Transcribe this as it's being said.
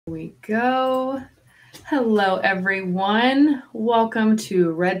We go. Hello, everyone. Welcome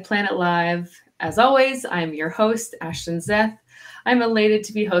to Red Planet Live. As always, I'm your host, Ashton Zeth. I'm elated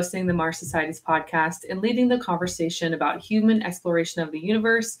to be hosting the Mars Society's podcast and leading the conversation about human exploration of the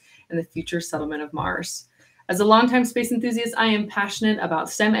universe and the future settlement of Mars. As a longtime space enthusiast, I am passionate about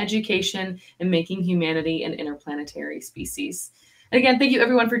STEM education and making humanity an interplanetary species. And again, thank you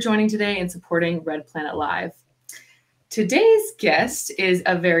everyone for joining today and supporting Red Planet Live. Today's guest is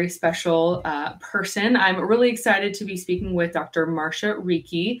a very special person. I'm really excited to be speaking with Dr. Marcia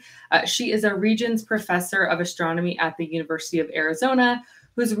Rieke. She is a Regents Professor of Astronomy at the University of Arizona,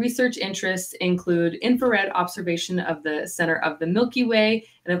 whose research interests include infrared observation of the center of the Milky Way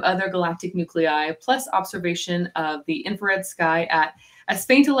and of other galactic nuclei, plus observation of the infrared sky at as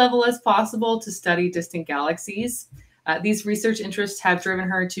faint a level as possible to study distant galaxies. These research interests have driven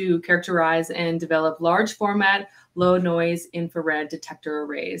her to characterize and develop large format, low noise infrared detector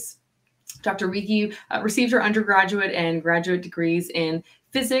arrays. Dr. Rieke received her undergraduate and graduate degrees in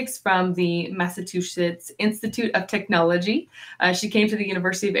physics from the Massachusetts Institute of Technology. She came to the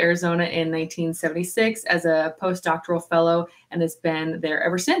University of Arizona in 1976 as a postdoctoral fellow and has been there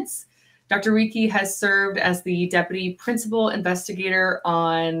ever since. Dr. Rieke has served as the Deputy Principal Investigator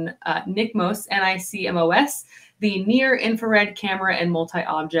on NICMOS, NICMOS, the Near Infrared Camera and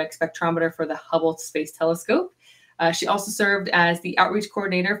Multi-Object Spectrometer for the Hubble Space Telescope. She also served as the Outreach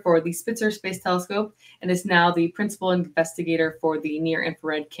Coordinator for the Spitzer Space Telescope and is now the Principal Investigator for the Near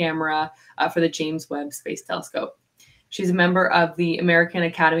Infrared Camera for the James Webb Space Telescope. She's a member of the American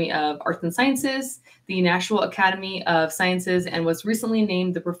Academy of Arts and Sciences, the National Academy of Sciences, and was recently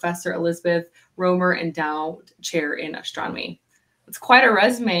named the Professor Elizabeth Roemer Endowed Chair in Astronomy. It's quite a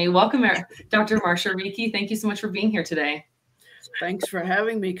resume. Welcome, Dr. Marcia Rieke. Thank you so much for being here today. Thanks for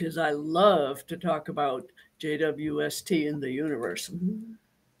having me, because I love to talk about JWST in the universe.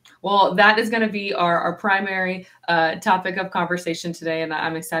 Well, that is going to be our primary topic of conversation today, and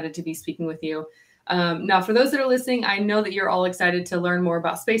I'm excited to be speaking with you. Now, for those that are listening, I know that you're all excited to learn more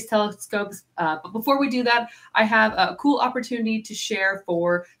about space telescopes. But before we do that, I have a cool opportunity to share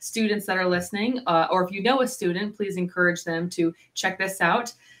for students that are listening. Or if you know a student, please encourage them to check this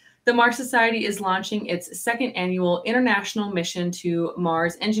out. The Mars Society is launching its second annual International Mission to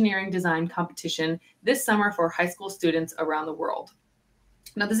Mars Engineering Design Competition this summer for high school students around the world.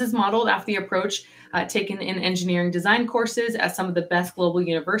 Now, this is modeled after the approach taken in engineering design courses at some of the best global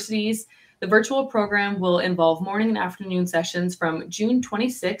universities. The virtual program will involve morning and afternoon sessions from June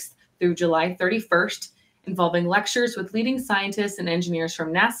 26th through July 31st, involving lectures with leading scientists and engineers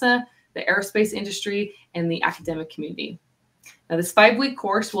from NASA, the aerospace industry, and the academic community. Now, this 5-week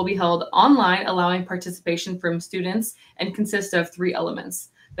course will be held online, allowing participation from students, and consists of 3 elements.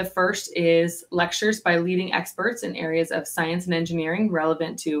 The first is lectures by leading experts in areas of science and engineering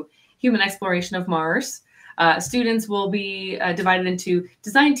relevant to human exploration of Mars. Students will be divided into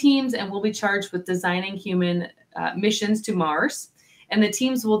design teams and will be charged with designing human missions to Mars. And the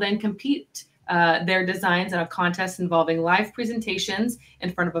teams will then compete their designs in a contest involving live presentations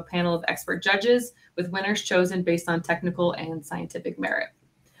in front of a panel of expert judges, with winners chosen based on technical and scientific merit.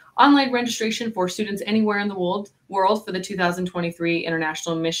 Online registration for students anywhere in the world for the 2023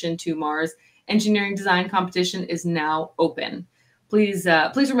 International Mission to Mars Engineering Design Competition is now open. Please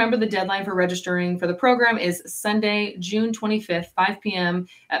remember the deadline for registering for the program is Sunday, June 25th, 5 p.m.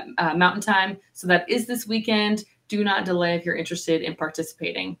 at Mountain Time. So that is this weekend. Do not delay if you're interested in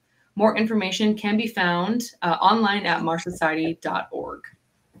participating. More information can be found online at marsociety.org.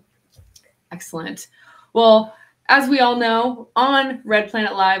 Excellent. Well, as we all know, on Red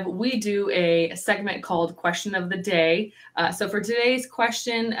Planet Live, we do a segment called Question of the Day. So for today's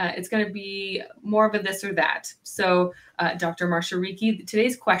question, it's going to be more of a this or that. So Dr. Marcia Rieke,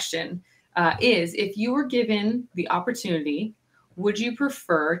 today's question is, if you were given the opportunity, would you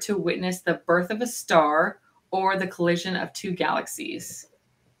prefer to witness the birth of a star or the collision of 2 galaxies?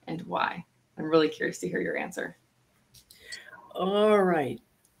 And why? I'm really curious to hear your answer. All right.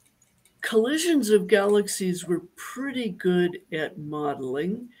 Collisions of galaxies we're pretty good at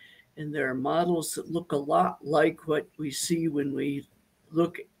modeling, and there are models that look a lot like what we see when we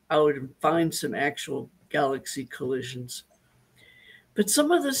look out and find some actual galaxy collisions. But some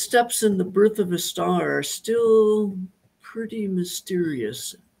of the steps in the birth of a star are still pretty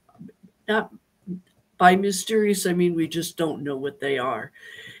mysterious. Not by mysterious, I mean we just don't know what they are.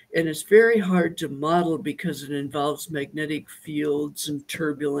 And it's very hard to model because it involves magnetic fields and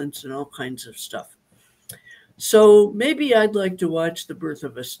turbulence and all kinds of stuff. So maybe I'd like to watch the birth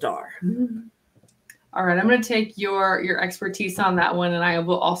of a star. All right, I'm going to take your expertise on that one, and I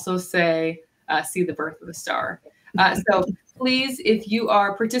will also say see the birth of a star. So please, if you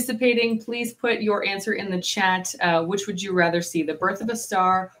are participating, please put your answer in the chat. Which would you rather see, the birth of a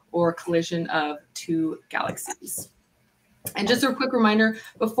star or collision of two galaxies? And just a quick reminder,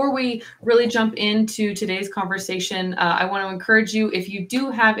 before we really jump into today's conversation, I want to encourage you, if you do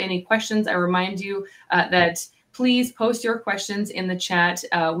have any questions, I remind you that please post your questions in the chat.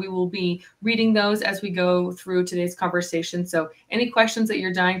 We will be reading those as we go through today's conversation. So any questions that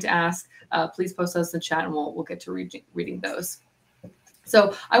you're dying to ask, please post those in the chat and we'll get to reading those.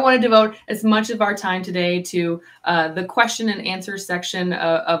 So I want to devote as much of our time today to the question and answer section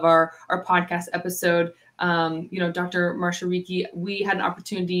of our podcast episode. Dr. Marcia Rieke, we had an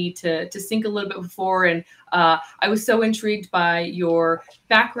opportunity to sync a little bit before, and I was so intrigued by your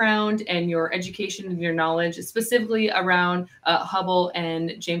background and your education and your knowledge, specifically around Hubble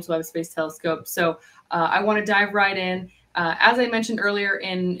and James Webb Space Telescope. So I want to dive right in. As I mentioned earlier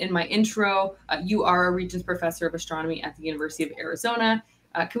in my intro, you are a Regents Professor of Astronomy at the University of Arizona.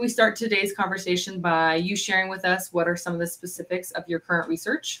 Can we start today's conversation by you sharing with us what are some of the specifics of your current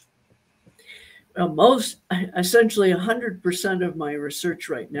research? Essentially 100% of my research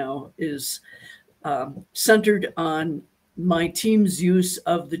right now is centered on my team's use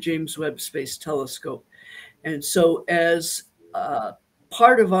of the James Webb Space Telescope. And so as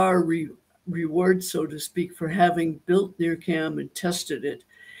part of our reward, so to speak, for having built NirCam and tested it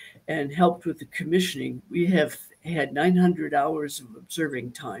and helped with the commissioning, we have had 900 hours of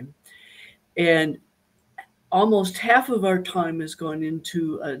observing time. And almost half of our time has gone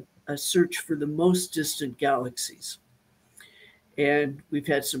into a search for the most distant galaxies. And we've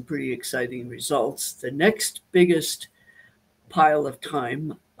had some pretty exciting results. The next biggest pile of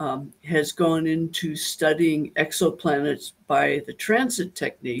time has gone into studying exoplanets by the transit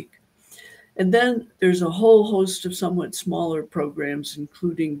technique. And then there's a whole host of somewhat smaller programs,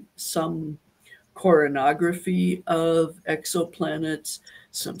 including some coronagraphy of exoplanets,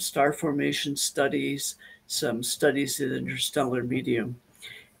 some star formation studies, some studies in interstellar medium.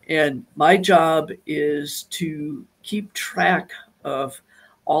 And my job is to keep track of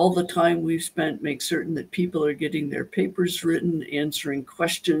all the time we've spent, make certain that people are getting their papers written, answering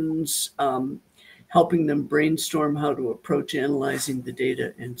questions, helping them brainstorm how to approach analyzing the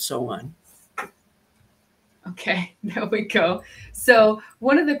data, and so on. Okay, there we go. So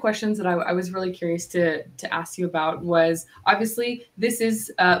one of the questions that I was really curious to ask you about was, obviously this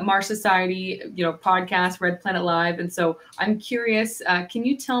is Mars Society, podcast, Red Planet Live, and so I'm curious. Can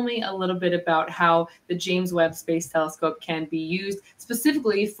you tell me a little bit about how the James Webb Space Telescope can be used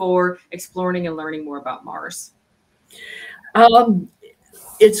specifically for exploring and learning more about Mars?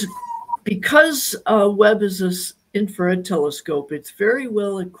 It's because Webb is an infrared telescope. It's very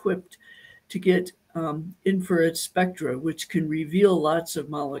well equipped to get infrared spectra, which can reveal lots of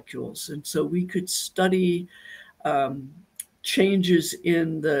molecules. And so we could study changes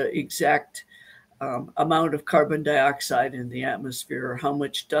in the exact amount of carbon dioxide in the atmosphere, or how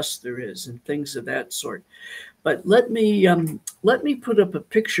much dust there is, and things of that sort. But let me put up a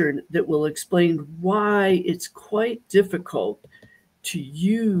picture that will explain why it's quite difficult to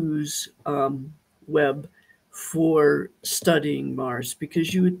use Webb for studying Mars,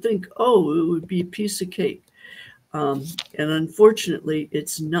 because you would think, oh, it would be a piece of cake. And unfortunately,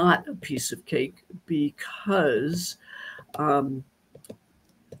 it's not a piece of cake, because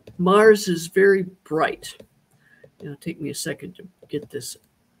Mars is very bright. It'll take me a second to get this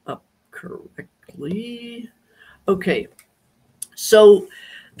up correctly. Okay, so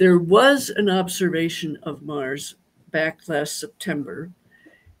there was an observation of Mars back last September,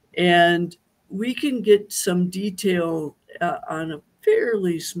 and we can get some detail on a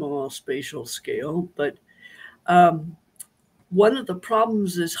fairly small spatial scale, but one of the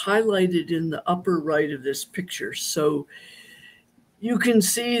problems is highlighted in the upper right of this picture. So you can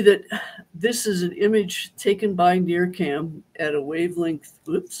see that this is an image taken by NirCam at a wavelength,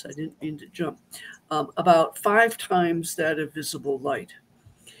 oops, I didn't mean to jump, about 5 times that of visible light.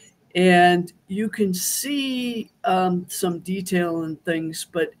 And you can see some detail and things,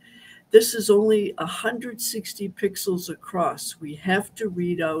 but this is only 160 pixels across. We have to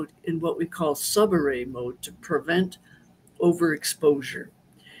read out in what we call subarray mode to prevent overexposure.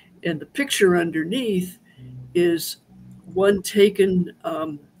 And the picture underneath is one taken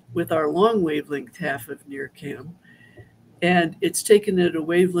with our long wavelength half of NirCam. And it's taken at a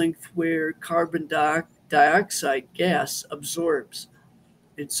wavelength where carbon dioxide gas absorbs.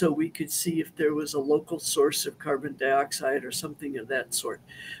 And so we could see if there was a local source of carbon dioxide or something of that sort.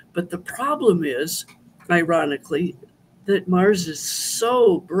 But the problem is, ironically, that Mars is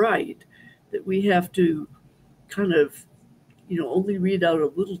so bright that we have to kind of, only read out a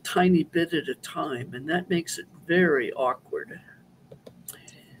little tiny bit at a time, and that makes it very awkward.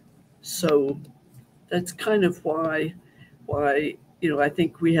 So that's kind of why I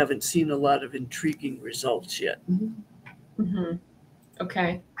think we haven't seen a lot of intriguing results yet. Mm-hmm.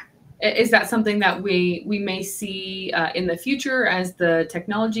 Okay. Is that something that we may see in the future as the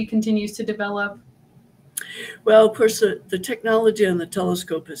technology continues to develop? Well, of course, the technology on the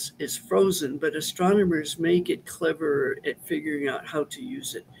telescope is frozen, but astronomers may get cleverer at figuring out how to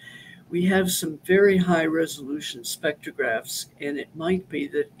use it. We have some very high resolution spectrographs, and it might be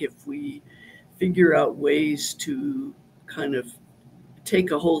that if we figure out ways to kind of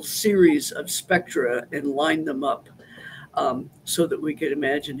take a whole series of spectra and line them up, so that we could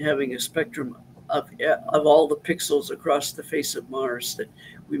imagine having a spectrum of all the pixels across the face of Mars, that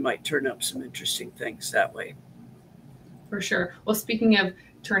we might turn up some interesting things that way. For sure. Well, speaking of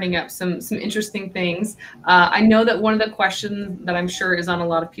turning up some interesting things, I know that one of the questions that I'm sure is on a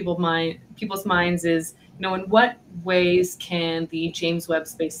lot of people's minds is, in what ways can the James Webb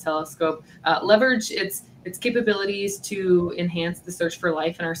Space Telescope leverage its capabilities to enhance the search for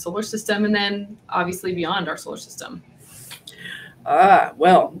life in our solar system, and then obviously beyond our solar system?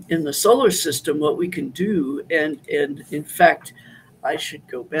 Well, in the solar system, what we can do, and in fact, I should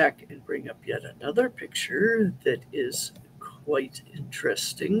go back and bring up yet another picture that is quite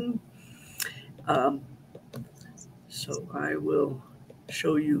interesting. So I will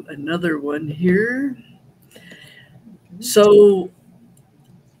show you another one here. So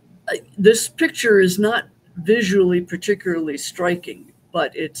this picture is not visually particularly striking,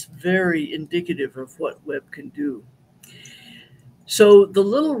 but it's very indicative of what Webb can do. So the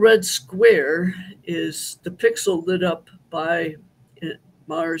little red square is the pixel lit up by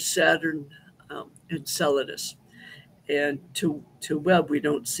Mars, Saturn, Enceladus. And to Webb, we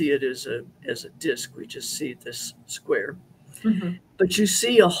don't see it as a disk. We just see this square. Mm-hmm. But you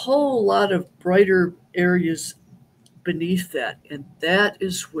see a whole lot of brighter areas beneath that. And that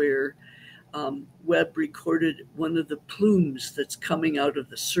is where Webb recorded one of the plumes that's coming out of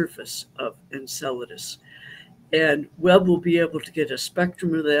the surface of Enceladus. And Webb will be able to get a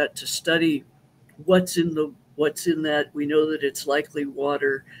spectrum of that to study what's in that. We know that it's likely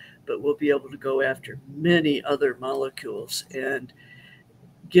water, but we'll be able to go after many other molecules and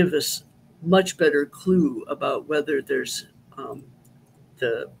give us much better clue about whether there's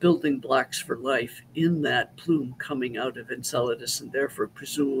the building blocks for life in that plume coming out of Enceladus, and therefore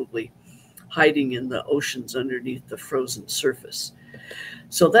presumably hiding in the oceans underneath the frozen surface.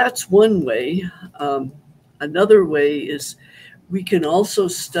 So that's one way. Another way is we can also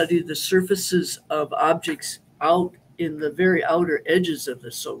study the surfaces of objects out in the very outer edges of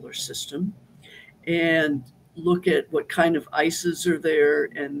the solar system and look at what kind of ices are there,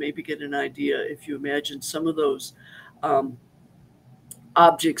 and maybe get an idea, if you imagine some of those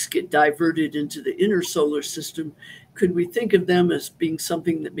objects get diverted into the inner solar system, could we think of them as being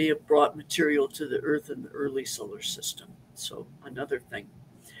something that may have brought material to the Earth in the early solar system? So another thing.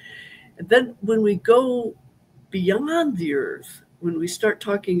 And then when we go beyond the Earth, when we start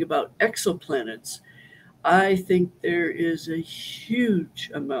talking about exoplanets, I think there is a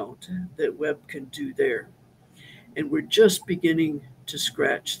huge amount that Webb can do there. And we're just beginning to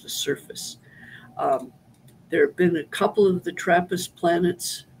scratch the surface. There have been a couple of the TRAPPIST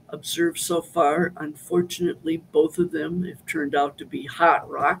planets observed so far. Unfortunately, both of them have turned out to be hot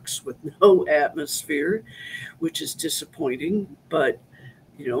rocks with no atmosphere, which is disappointing. But,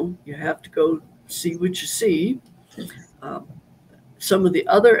 you have to go see what you see. Some of the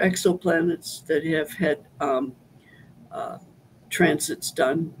other exoplanets that have had transits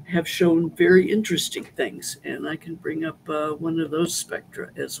done have shown very interesting things. And I can bring up one of those spectra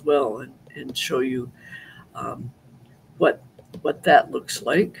as well and show you what that looks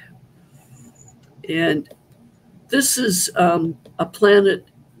like. And this is a planet,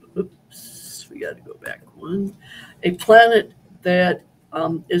 oops, we got to go back one, a planet that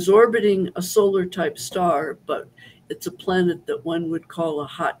is orbiting a solar type star, but it's a planet that one would call a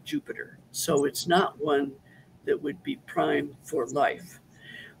hot Jupiter. So it's not one that would be prime for life.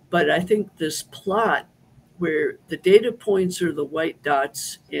 But I think this plot where the data points are the white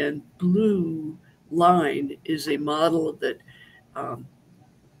dots and blue line is a model that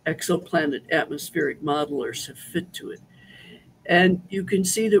exoplanet atmospheric modelers have fit to it. And you can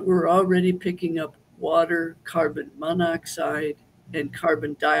see that we're already picking up water, carbon monoxide, and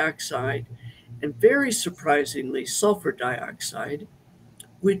carbon dioxide, and very surprisingly, sulfur dioxide,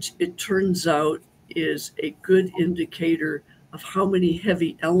 which it turns out is a good indicator of how many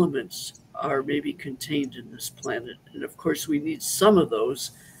heavy elements are maybe contained in this planet. And of course, we need some of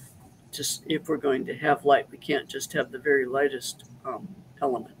those Just if we're going to have light, we can't just have the very lightest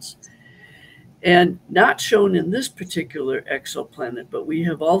elements. And not shown in this particular exoplanet, but we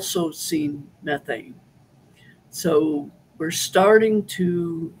have also seen methane. So we're starting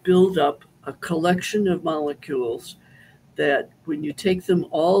to build up a collection of molecules that when you take them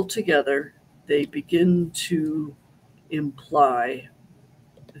all together, they begin to imply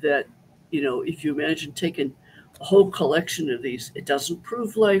that, you know, if you imagine taking a whole collection of these, it doesn't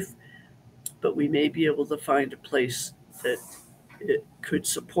prove life, but we may be able to find a place that it could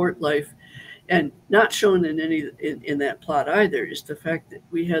support life. And not shown in in that plot either is the fact that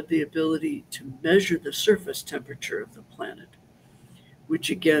we had the ability to measure the surface temperature of the planet,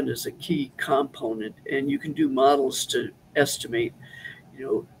 which again is a key component. And you can do models to estimate, you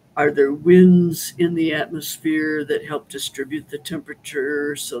know, are there winds in the atmosphere that help distribute the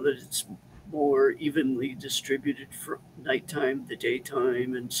temperature so that it's more evenly distributed from nighttime to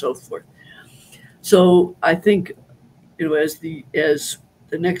daytime and so forth. So I think, you know, as the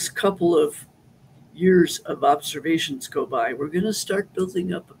next couple of years of observations go by, we're going to start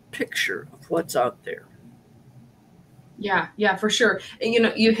building up a picture of what's out there. Yeah, for sure. And, you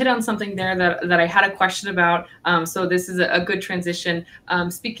know, you hit on something there that I had a question about. So this is a good transition.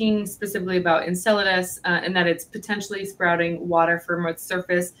 Speaking specifically about Enceladus and that it's potentially sprouting water from its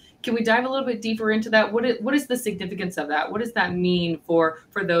surface. Can we dive a little bit deeper into that? What is the significance of that? What does that mean for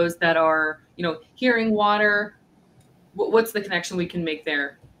those that are, you know, hearing water? What's the connection we can make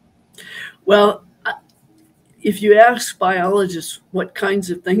there? Well, if you ask biologists what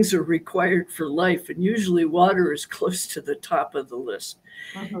kinds of things are required for life, and usually water is close to the top of the list.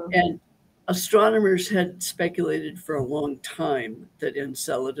 And astronomers had speculated for a long time that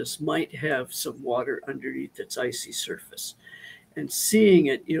Enceladus might have some water underneath its icy surface. And seeing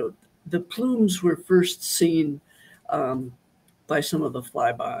it, you know, the plumes were first seen by some of the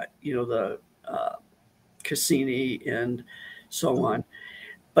flyby, you know, the Cassini and so on.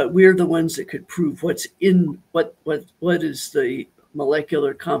 But we're the ones that could prove what's in what is the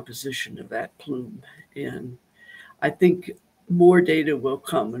molecular composition of that plume. And I think more data will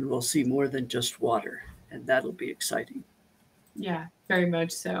come and we'll see more than just water, and that'll be exciting. Yeah, very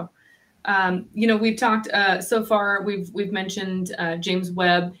much so. You know, we've talked so far. We've mentioned James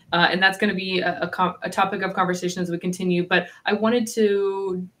Webb, and that's going to be a topic of conversation as we continue. But I wanted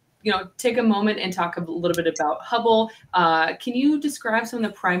to, you know, take a moment and talk a little bit about Hubble. Can you describe some of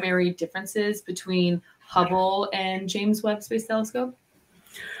the primary differences between Hubble and James Webb Space Telescope?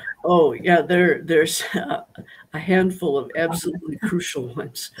 Oh, yeah, there's a handful of absolutely crucial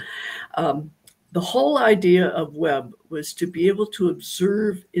ones. The whole idea of Webb was to be able to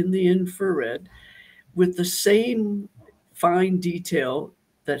observe in the infrared with the same fine detail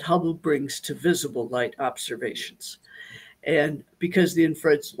that Hubble brings to visible light observations. And because the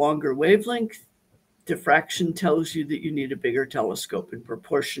infrared's longer wavelength, diffraction tells you that you need a bigger telescope in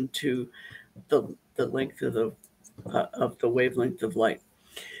proportion to the length of the wavelength of light.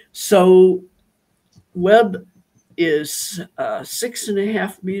 So Webb is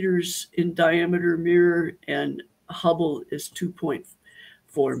 6.5 meters in diameter mirror, and Hubble is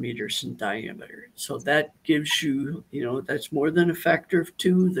 2.4 meters in diameter. So that gives you, you know, that's more than a factor of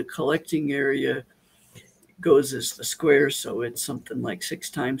 2. The collecting area goes as the square, so it's something like 6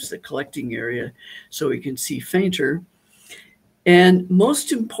 times the collecting area, so we can see fainter. And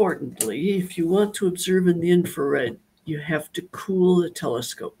most importantly, if you want to observe in the infrared, you have to cool the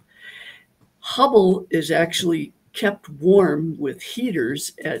telescope. Hubble is actually kept warm with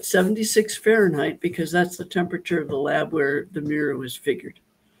heaters at 76 Fahrenheit because that's the temperature of the lab where the mirror was figured.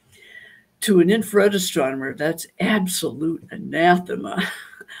 To an infrared astronomer, that's absolute anathema.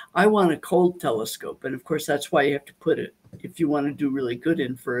 I want a cold telescope. And of course, that's why you have to put it, if you want to do really good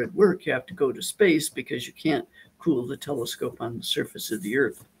infrared work, you have to go to space because you can't cool the telescope on the surface of the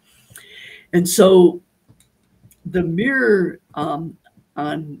Earth. And so the mirror on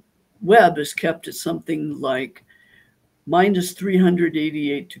Webb is kept at something like minus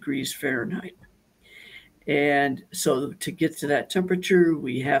 388 degrees Fahrenheit. And so to get to that temperature,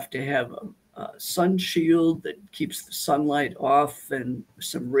 we have to have a sun shield that keeps the sunlight off and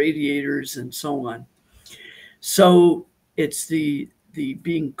some radiators and so on. So it's the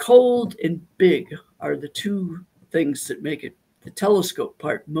being cold and big are the two things that make it, the telescope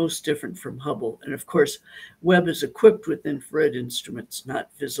part, most different from Hubble. And of course, Webb is equipped with infrared instruments, not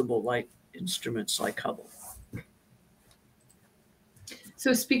visible light instruments like Hubble.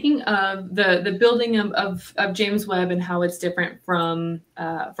 So speaking of the building of James Webb and how it's different from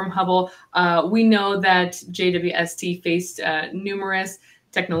Hubble, we know that JWST faced numerous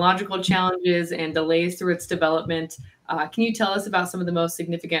technological challenges and delays through its development. Can you tell us about some of the most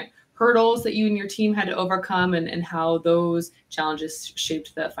significant hurdles that you and your team had to overcome, and how those challenges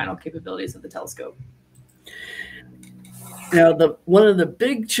shaped the final capabilities of the telescope. Now, one of the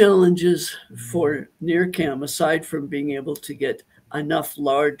big challenges for NirCam, aside from being able to get enough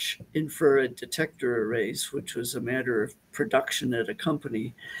large infrared detector arrays, which was a matter of production at a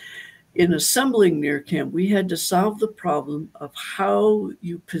company, in assembling NirCam, we had to solve the problem of how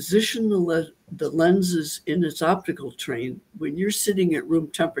you position the lenses in its optical train when you're sitting at room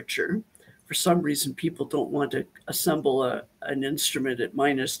temperature. For some reason, people don't want to assemble an instrument at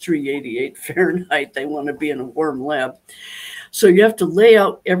minus 388 Fahrenheit. They want to be in a warm lab. So you have to lay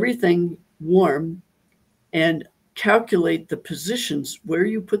out everything warm and calculate the positions where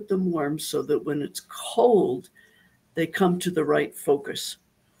you put them warm so that when it's cold, they come to the right focus.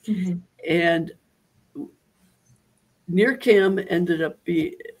 Mm-hmm. And NirCam ended up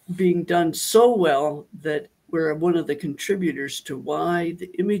being done so well that we're one of the contributors to why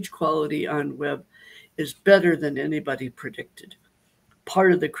the image quality on Webb is better than anybody predicted.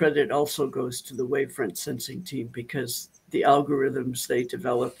 Part of the credit also goes to the wavefront sensing team, because the algorithms they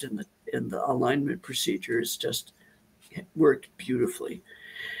developed and the alignment procedures just worked beautifully.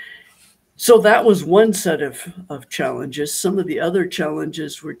 So that was one set of challenges. Some of the other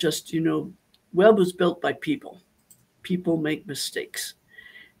challenges were just, Webb was built by people. People make mistakes.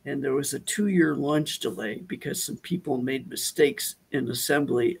 And there was a 2-year launch delay because some people made mistakes in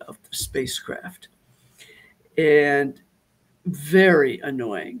assembly of the spacecraft. And very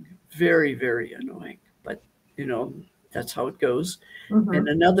annoying, very, very annoying. But, that's how it goes. Mm-hmm. And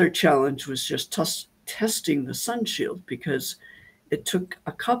another challenge was just testing the sun shield, because it took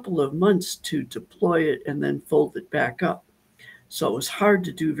a couple of months to deploy it and then fold it back up. So it was hard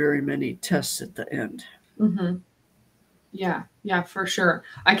to do very many tests at the end. Mm-hmm. Yeah, for sure.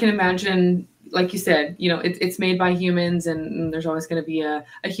 I can imagine, like you said, it's made by humans, and there's always going to be a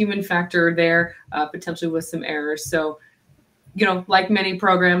human factor there, potentially with some errors. So, like many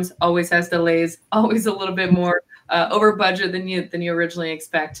programs, always has delays, always a little bit more over budget than you originally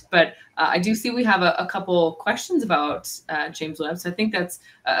expect. But I do see we have a couple questions about James Webb, so I think that's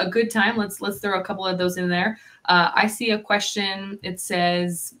a good time. Let's throw a couple of those in there. I see a question. It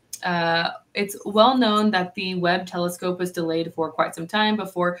says, it's well known that the Webb telescope was delayed for quite some time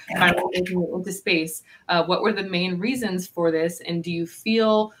before finally making it into space. What were the main reasons for this, and do you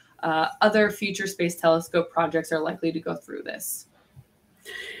feel other future space telescope projects are likely to go through this?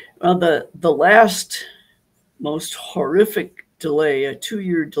 Well, the last most horrific delay, a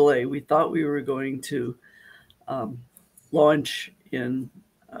 2-year delay, we thought we were going to launch in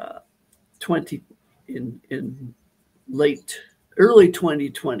early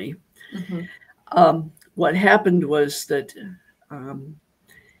 2020. Mm-hmm. What happened was that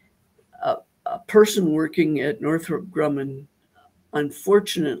a person working at Northrop Grumman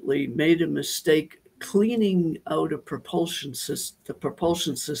unfortunately made a mistake cleaning out the propulsion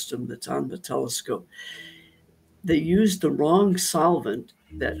system that's on the telescope. They used the wrong solvent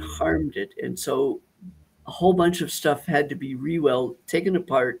that harmed it, and so a whole bunch of stuff had to be taken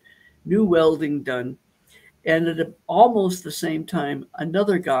apart, new welding done. And at almost the same time,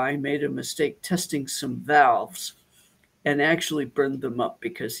 another guy made a mistake testing some valves and actually burned them up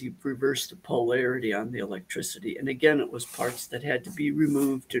because he reversed the polarity on the electricity. And again, it was parts that had to be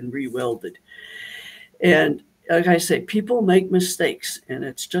removed and re-welded. And like I say, people make mistakes, and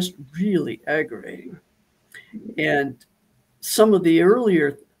it's just really aggravating. And some of the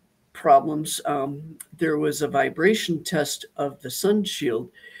earlier problems, there was a vibration test of the sun shield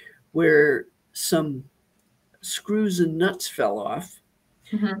where some screws and nuts fell off.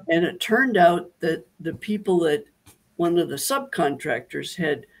 Mm-hmm. And it turned out that the people at one of the subcontractors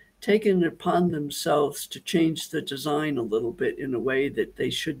had taken it upon themselves to change the design a little bit in a way that they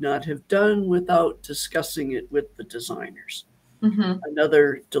should not have done without discussing it with the designers. Mm-hmm.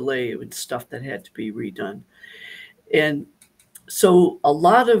 Another delay with stuff that had to be redone. And so a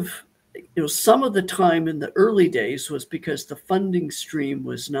lot of, some of the time in the early days was because the funding stream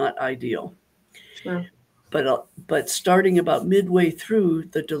was not ideal. Sure. But starting about midway through,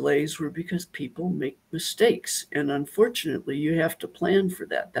 the delays were because people make mistakes. And unfortunately, you have to plan for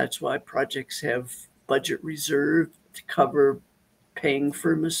that. That's why projects have budget reserve to cover paying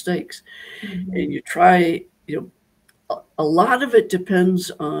for mistakes. Mm-hmm. And you try, a lot of it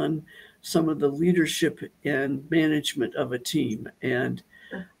depends on some of the leadership and management of a team. And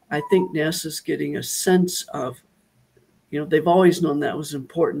I think NASA's getting a sense of, they've always known that was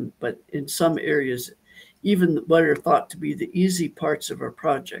important, but in some areas, even what are thought to be the easy parts of our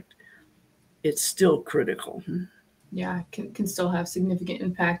project, it's still critical. Yeah, can still have significant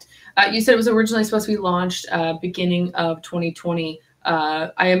impact. You said it was originally supposed to be launched beginning of 2020.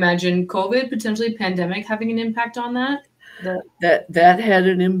 I imagine COVID, potentially pandemic, having an impact on that. That had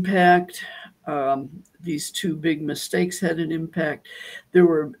an impact. These two big mistakes had an impact. There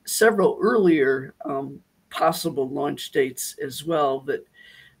were several earlier possible launch dates as well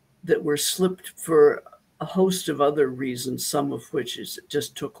that were slipped for a host of other reasons, some of which is it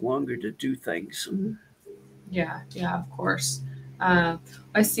just took longer to do things. Yeah, of course.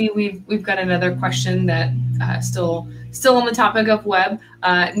 I see we've got another question that still on the topic of Webb.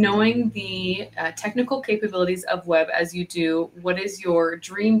 Knowing the technical capabilities of Webb as you do, what is your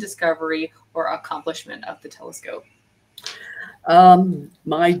dream discovery or accomplishment of the telescope?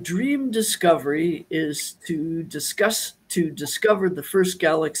 My dream discovery is to discover the first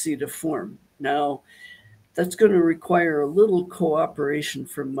galaxy to form. Now, that's going to require a little cooperation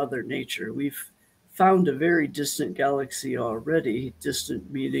from Mother Nature. We've found a very distant galaxy already,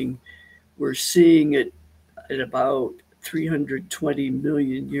 distant meaning we're seeing it at about 320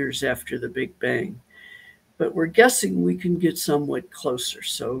 million years after the Big Bang. But we're guessing we can get somewhat closer.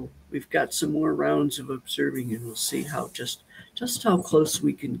 So we've got some more rounds of observing, and we'll see how just how close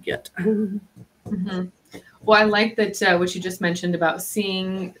we can get. Mm-hmm. Well, I like that what you just mentioned about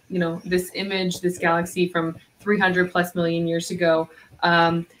seeing, this image, this galaxy from 300 plus million years ago.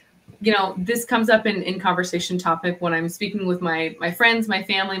 This comes up in conversation topic when I'm speaking with my friends, my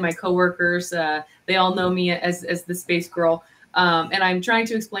family, my coworkers. They all know me as the space girl. And I'm trying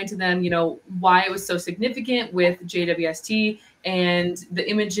to explain to them, why it was so significant with JWST and the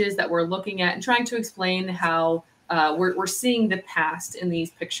images that we're looking at, and trying to explain how we're seeing the past in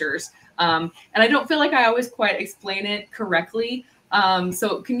these pictures. And I don't feel like I always quite explain it correctly.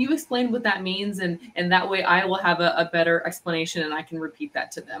 So can you explain what that means? And that way I will have a better explanation and I can repeat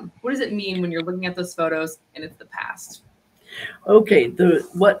that to them. What does it mean when you're looking at those photos and it's the past? Okay,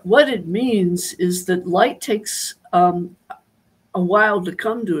 what it means is that light takes a while to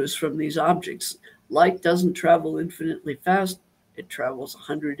come to us from these objects. Light doesn't travel infinitely fast. It travels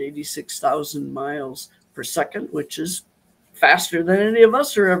 186,000 miles per second, which is faster than any of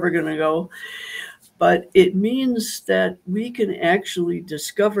us are ever going to go. But it means that we can actually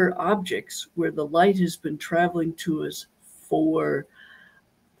discover objects where the light has been traveling to us for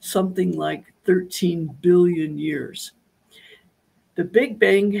something like 13 billion years. The Big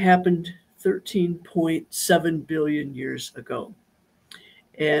Bang happened 13.7 billion years ago.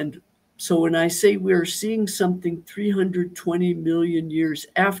 And so when I say we're seeing something 320 million years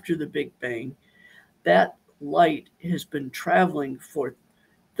after the Big Bang, that light has been traveling for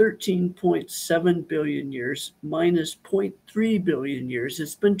 13.7 billion years minus 0.3 billion years.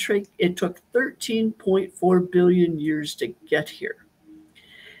 It took 13.4 billion years to get here.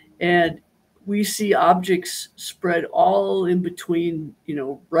 And we see objects spread all in between,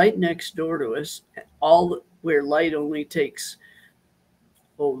 right next door to us, all where light only takes,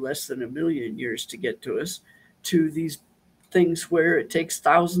 less than 1 million years to get to us, to these things where it takes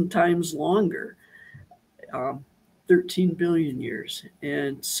 1,000 times longer. 13 billion years.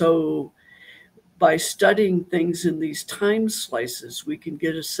 And so by studying things in these time slices, we can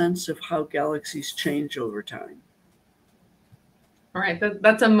get a sense of how galaxies change over time. All right,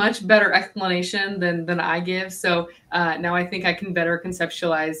 that's a much better explanation than I give. So now I think I can better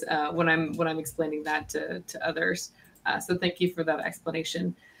conceptualize when I'm explaining that to others. So thank you for that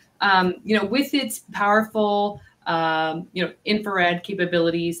explanation. With its powerful infrared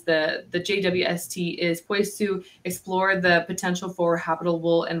capabilities, the JWST is poised to explore the potential for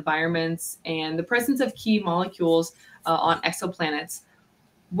habitable environments and the presence of key molecules on exoplanets.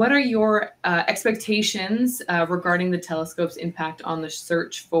 What are your expectations regarding the telescope's impact on the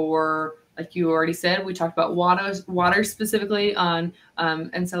search for, like you already said, we talked about water specifically on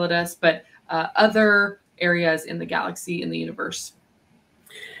Enceladus, but other areas in the galaxy, in the universe?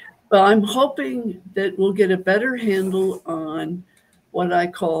 Well, I'm hoping that we'll get a better handle on what I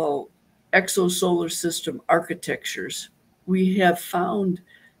call exosolar system architectures. We have found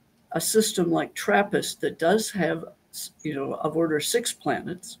a system like TRAPPIST that does have, of order 6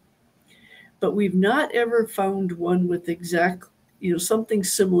 planets, but we've not ever found one with something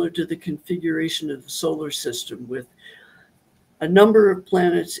similar to the configuration of the solar system, with a number of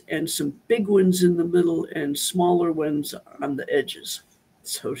planets and some big ones in the middle and smaller ones on the edges,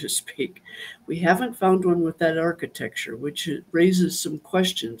 so to speak. We haven't found one with that architecture, which raises some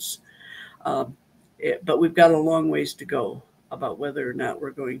questions. But we've got a long ways to go about whether or not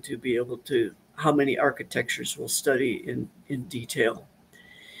we're going to be able to, how many architectures we'll study in detail.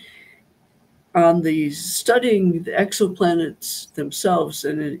 On studying the exoplanets themselves,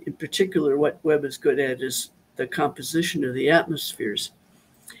 and in particular what Webb is good at is the composition of the atmospheres.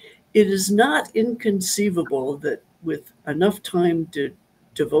 It is not inconceivable that with enough time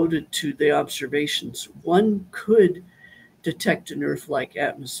devoted to the observations, one could detect an Earth-like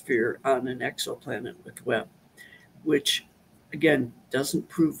atmosphere on an exoplanet with Webb, which, again, doesn't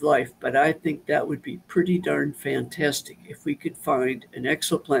prove life, but I think that would be pretty darn fantastic if we could find an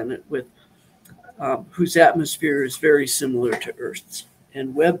exoplanet with whose atmosphere is very similar to Earth's.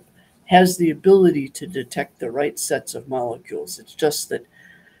 And Webb has the ability to detect the right sets of molecules. It's just that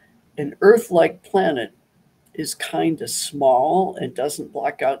an Earth-like planet is kind of small and doesn't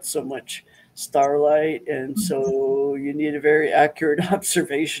block out so much starlight, and so you need a very accurate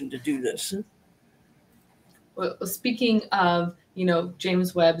observation to do this. Well, speaking of,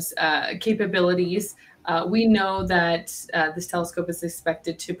 James Webb's capabilities, we know that this telescope is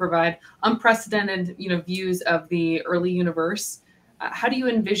expected to provide unprecedented, views of the early universe. How do you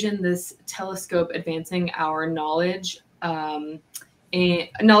envision this telescope advancing our knowledge and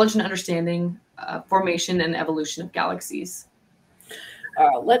understanding, formation and evolution of galaxies?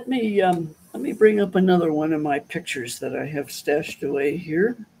 Let me bring up another one of my pictures that I have stashed away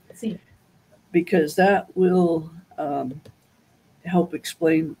here. Let's see. Because that will help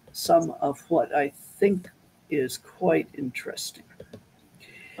explain some of what I think is quite interesting.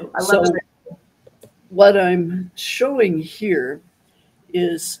 I love it. What I'm showing here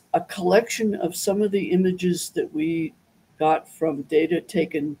is a collection of some of the images that we got from data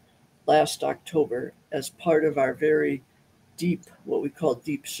taken last October as part of our very deep, what we call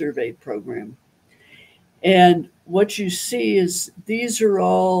deep survey program. And what you see is these are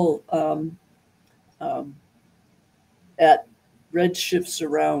all at redshifts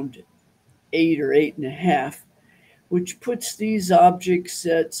around 8 or 8.5, which puts these objects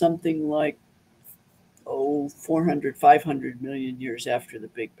at something like 400, 500 million years after the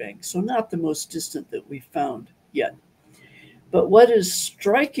Big Bang. So not the most distant that we found yet. But what is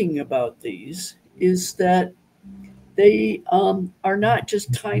striking about these is that they are not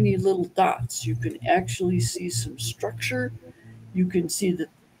just tiny little dots. You can actually see some structure. You can see that,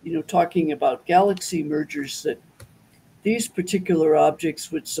 talking about galaxy mergers, that these particular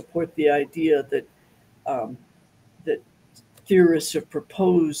objects would support the idea that that theorists have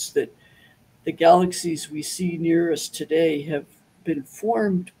proposed that the galaxies we see near us today have been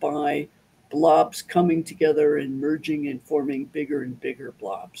formed by blobs coming together and merging and forming bigger and bigger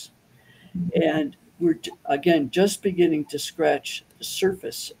blobs. And we're, again, just beginning to scratch the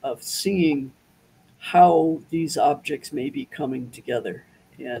surface of seeing how these objects may be coming together.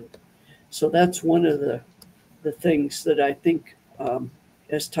 And so that's one of the things that I think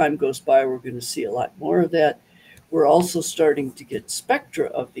as time goes by, we're going to see a lot more of that. We're also starting to get spectra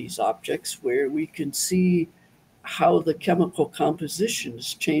of these objects where we can see how the chemical composition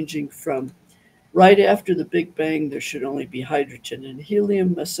is changing from right after the Big Bang, there should only be hydrogen and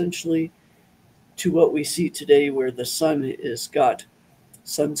helium, essentially, to what we see today where the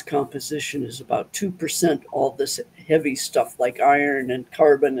sun's composition is about 2%, all this heavy stuff like iron and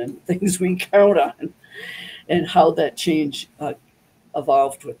carbon and things we count on. And how that change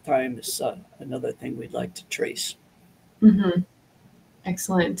evolved with time is another thing we'd like to trace. Mm-hmm.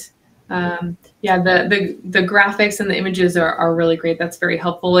 Excellent. Yeah, the graphics and the images are really great. That's very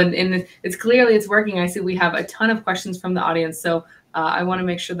helpful. And it's working. I see we have a ton of questions from the audience. So I want to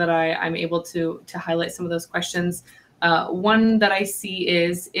make sure that I'm able to highlight some of those questions. One that I see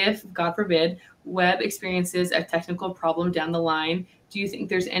is, if, God forbid, Webb experiences a technical problem down the line, do you think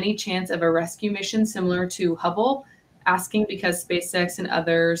there's any chance of a rescue mission similar to Hubble? Asking because SpaceX and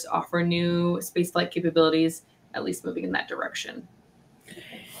others offer new spaceflight capabilities, at least moving in that direction.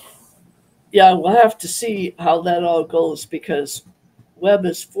 Yeah, we'll have to see how that all goes, because Webb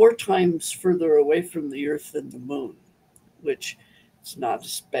is 4 times further away from the Earth than the Moon, which is not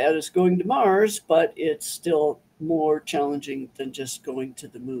as bad as going to Mars, but it's still more challenging than just going to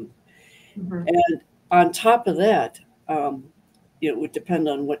the Moon. Mm-hmm. And on top of that, it would depend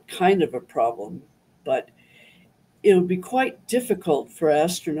on what kind of a problem, but it would be quite difficult for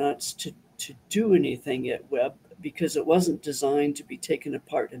astronauts to do anything at Webb because it wasn't designed to be taken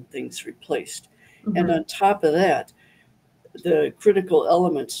apart and things replaced. Mm-hmm. And on top of that, the critical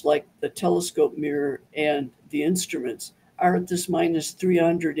elements like the telescope mirror and the instruments are at this minus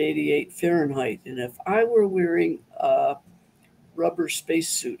 388 Fahrenheit. And if I were wearing a rubber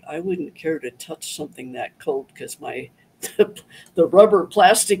spacesuit, I wouldn't care to touch something that cold, because the rubber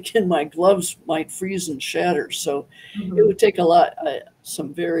plastic in my gloves might freeze and shatter. So mm-hmm. It would take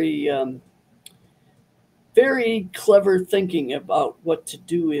some very, very clever thinking about what to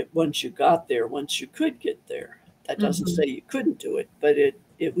do once you got there, once you could get there. That doesn't mm-hmm. say you couldn't do it, but it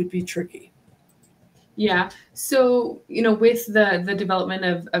would be tricky. Yeah. So, with the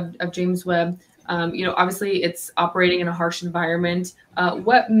development of James Webb, Obviously it's operating in a harsh environment.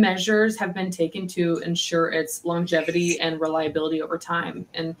 What measures have been taken to ensure its longevity and reliability over time?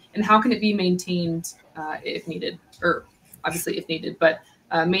 And how can it be maintained if needed, or obviously if needed, but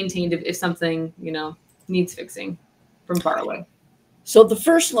maintained if something, needs fixing from far away? So the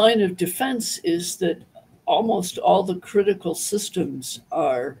first line of defense is that almost all the critical systems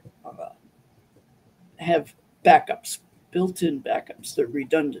have backups, built-in backups. They're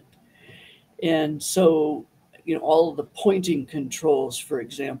redundant. And so, all of the pointing controls, for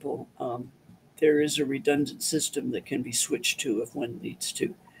example, there is a redundant system that can be switched to if one needs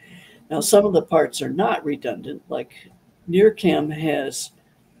to. Now, some of the parts are not redundant, like NirCam has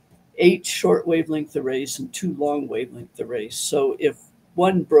 8 short wavelength arrays and 2 long wavelength arrays. So if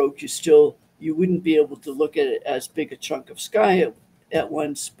one broke, you wouldn't be able to look at it as big a chunk of sky at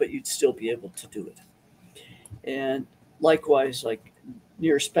once, but you'd still be able to do it. And likewise, like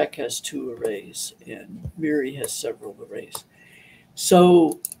NirSpec has 2 arrays and MIRI has several arrays.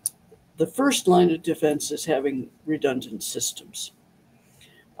 So the first line of defense is having redundant systems.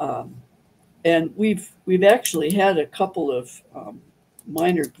 And we've actually had a couple of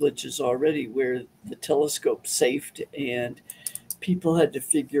minor glitches already where the telescope safed and people had to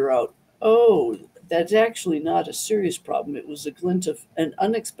figure out, oh, that's actually not a serious problem. It was an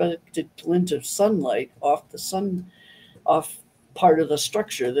unexpected glint of sunlight off part of the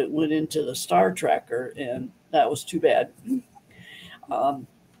structure that went into the star tracker, and that was too bad.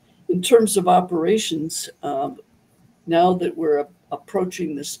 In terms of operations, now that we're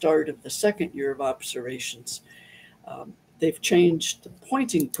approaching the start of the second year of observations, they've changed the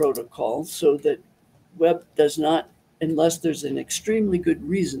pointing protocol so that Webb does not, unless there's an extremely good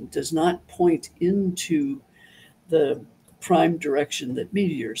reason, does not point into the prime direction that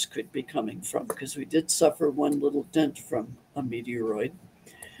meteors could be coming from, because we did suffer one little dent from a meteoroid.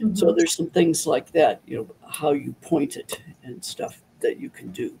 Mm-hmm. So there's some things like that, how you point it and stuff that you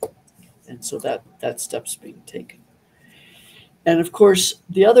can do. And so that step's being taken. And of course,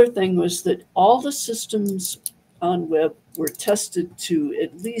 the other thing was that all the systems on Webb were tested to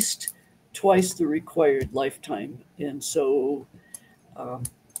at least twice the required lifetime. And so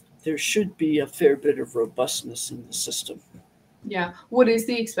there should be a fair bit of robustness in the system. Yeah. What is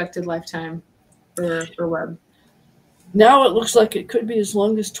the expected lifetime for Webb? Now it looks like it could be as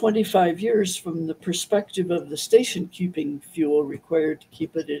long as 25 years from the perspective of the station keeping fuel required to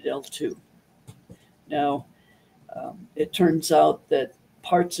keep it at L2. Now, it turns out that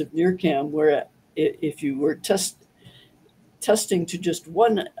parts of NirCam where if you were testing to just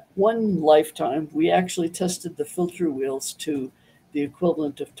one lifetime, we actually tested the filter wheels to the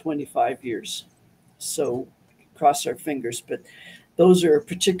equivalent of 25 years. So cross our fingers, but those are a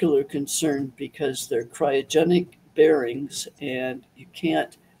particular concern because they're cryogenic bearings and you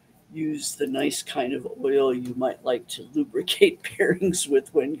can't use the nice kind of oil you might like to lubricate bearings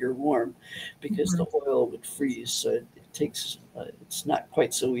with when you're warm, because mm-hmm. the oil would freeze. So it takes, it's not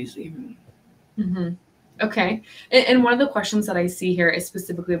quite so easy. Mm-hmm. Okay. And one of the questions that I see here is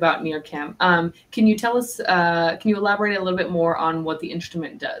specifically about NirCam. Can you tell us, can you elaborate a little bit more on what the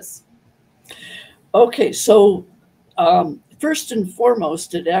instrument does? Okay. So first and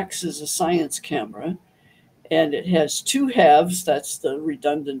foremost, it acts as a science camera. And it has 2 halves, that's the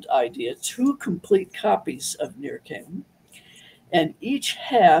redundant idea, 2 complete copies of NirCam. And each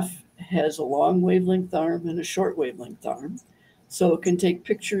half has a long wavelength arm and a short wavelength arm. So it can take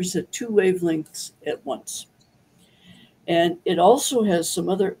pictures at 2 wavelengths at once. And it also has some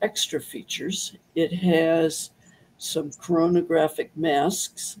other extra features. It has some coronagraphic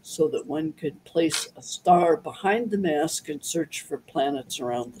masks so that one could place a star behind the mask and search for planets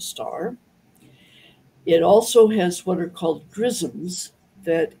around the star. It also has what are called grisms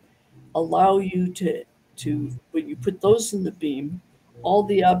that allow you to when you put those in the beam, all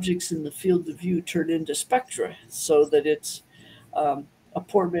the objects in the field of view turn into spectra, so that it's a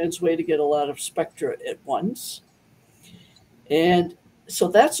poor man's way to get a lot of spectra at once. And so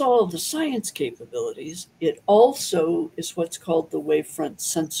that's all of the science capabilities. It also is what's called the wavefront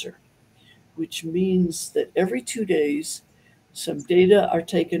sensor, which means that every 2 days, some data are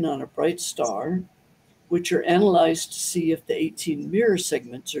taken on a bright star, which are analyzed to see if the 18 mirror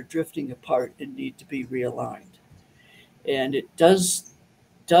segments are drifting apart and need to be realigned. And it does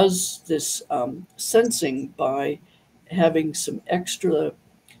this sensing by having some extra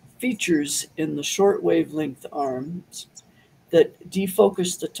features in the short wavelength arms that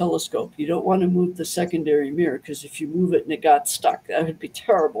defocus the telescope. You don't want to move the secondary mirror, because if you move it and it got stuck, that would be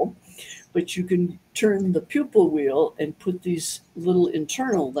terrible. But you can turn the pupil wheel and put these little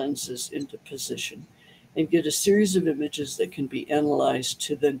internal lenses into position. and get a series of images that can be analyzed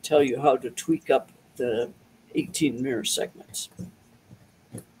to then tell you how to tweak up the 18 mirror segments.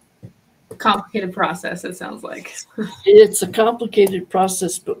 Complicated process, it sounds like. It's a complicated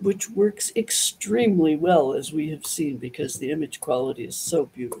process, but which works extremely well, as we have seen, because the image quality is so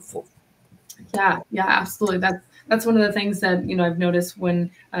beautiful. Yeah, absolutely. That's one of the things that I've noticed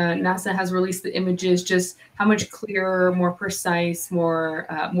when NASA has released the images, just how much clearer, more precise,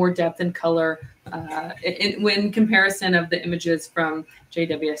 more depth and color when comparison of the images from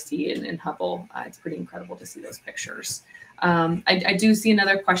JWST and Hubble. It's pretty incredible to see those pictures. I do see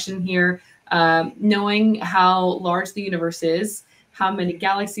another question here. Knowing how large the universe is, how many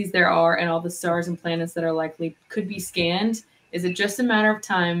galaxies there are, and all the stars and planets that are likely could be scanned, is it just a matter of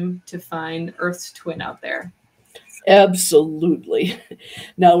time to find Earth's twin out there? Absolutely.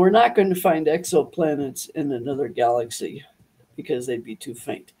 Now, we're not going to find exoplanets in another galaxy because they'd be too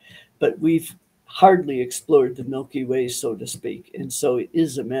faint. But we've hardly explored the Milky Way, so to speak. And so it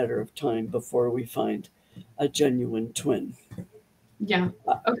is a matter of time before we find a genuine twin. Yeah.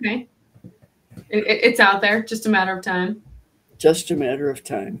 Okay. It's out there, just a matter of time. Just a matter of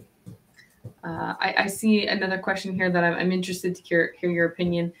time. I see another question here that I'm interested to hear your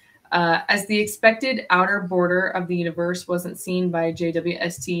opinion. As the expected outer border of the universe wasn't seen by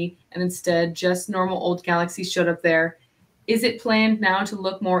JWST, and instead just normal old galaxies showed up there, is it planned now to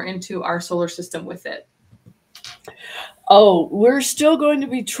look more into our solar system with it? Oh, we're still going to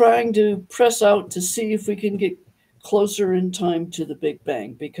be trying to press out to see if we can get closer in time to the Big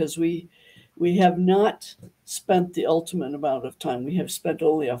Bang, because we have not spent the ultimate amount of time. We have spent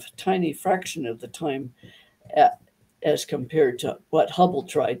only a tiny fraction of the time as compared to what Hubble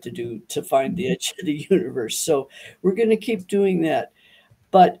tried to do to find the edge of the universe. So we're going to keep doing that.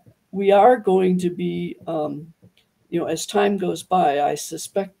 But we are going to be, as time goes by, I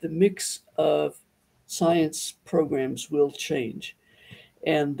suspect the mix of science programs will change,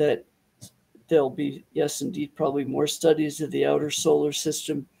 and that there'll be, yes, indeed, probably more studies of the outer solar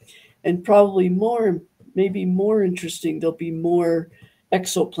system, and probably maybe more interesting, there'll be more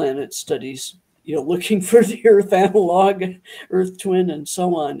exoplanet studies, looking for the Earth analog, Earth twin, and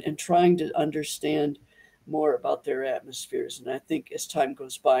so on, and trying to understand more about their atmospheres. And I think as time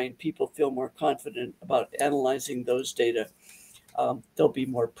goes by and people feel more confident about analyzing those data, there'll be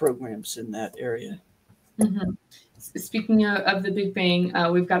more programs in that area. Mm-hmm. Speaking of the Big Bang,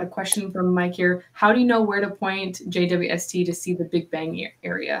 we've got a question from Mike here. How do you know where to point JWST to see the Big Bang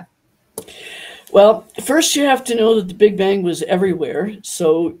area? Well, first you have to know that the Big Bang was everywhere.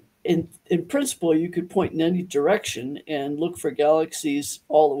 So in principle, you could point in any direction and look for galaxies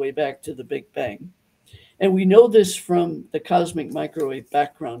all the way back to the Big Bang. And we know this from the cosmic microwave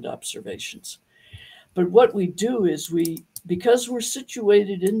background observations. But what we do is because we're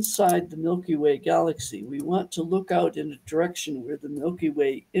situated inside the Milky Way galaxy, we want to look out in a direction where the Milky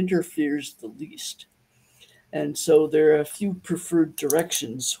Way interferes the least. And so there are a few preferred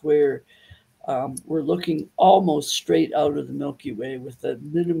directions where we're looking almost straight out of the Milky Way with a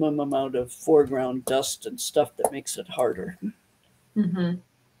minimum amount of foreground dust and stuff that makes it harder. Mm-hmm.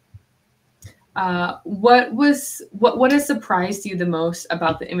 What has surprised you the most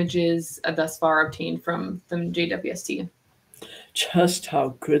about the images thus far obtained from JWST? Just how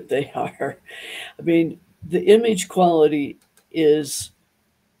good they are. I mean, the image quality is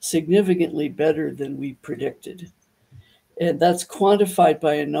significantly better than we predicted. And that's quantified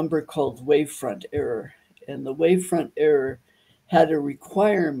by a number called wavefront error. And the wavefront error had a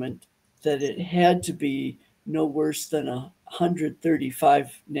requirement that it had to be no worse than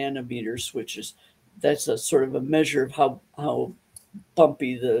 135 nanometers, that's a sort of a measure of how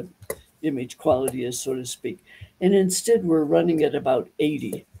bumpy the image quality is, so to speak. And instead we're running at about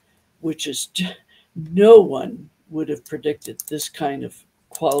 80, which is, no one would have predicted this kind of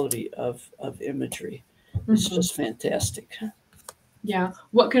quality of imagery. It's just fantastic. Yeah.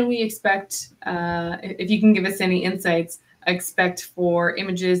 What can we expect, if you can give us any insights, expect for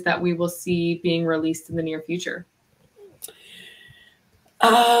images that we will see being released in the near future?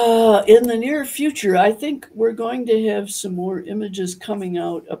 In the near future, I think we're going to have some more images coming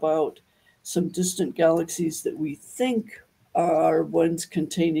out about some distant galaxies that we think are ones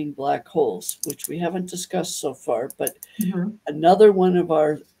containing black holes, which we haven't discussed so far. But another one of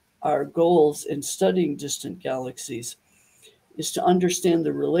our goals in studying distant galaxies is to understand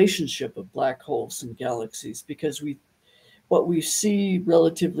the relationship of black holes and galaxies, because what we see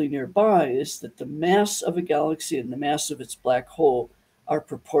relatively nearby is that the mass of a galaxy and the mass of its black hole are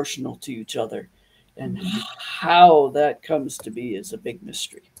proportional to each other. And how that comes to be is a big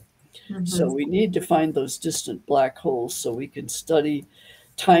mystery. So we need to find those distant black holes so we can study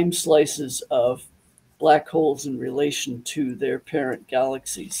time slices of black holes in relation to their parent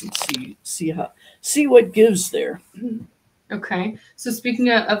galaxies and see what gives there. Okay, so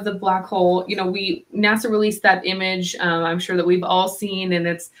speaking of the black hole, NASA released that image. I'm sure that we've all seen, and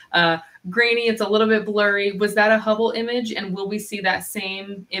it's grainy. It's a little bit blurry. Was that a Hubble image, and will we see that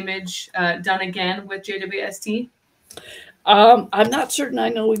same image done again with JWST? I'm not certain I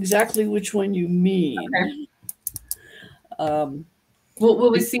know exactly which one you mean. Okay.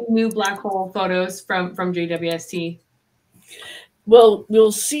 Will we see new black hole photos from JWST? Well,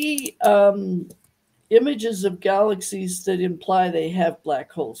 we'll see images of galaxies that imply they have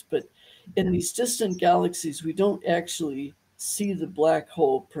black holes, but in these distant galaxies, we don't actually see the black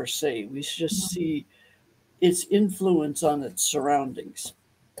hole per se. We just see its influence on its surroundings.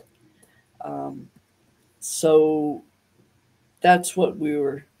 So that's what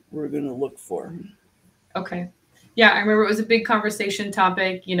we're going to look for. Okay. Yeah, I remember it was a big conversation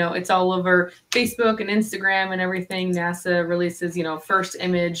topic. It's all over Facebook and Instagram and everything. NASA releases, first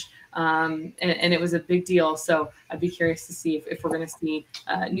image, and it was a big deal. So I'd be curious to see if we're going to see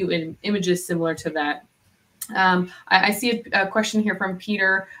new images similar to that. I see a question here from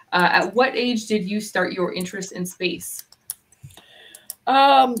Peter. At what age did you start your interest in space?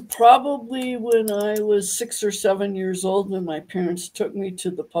 Probably when I was 6 or 7 years old, when my parents took me to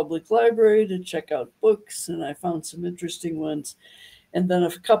the public library to check out books, and I found some interesting ones. And then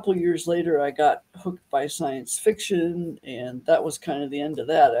a couple years later, I got hooked by science fiction, and that was kind of the end of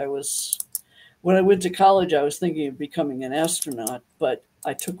that. When I went to college, I was thinking of becoming an astronaut, but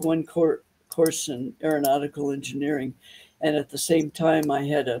I took one course in aeronautical engineering, and at the same time, I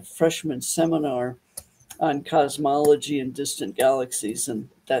had a freshman seminar on cosmology and distant galaxies, and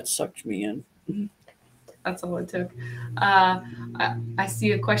that sucked me in. That's all it took. I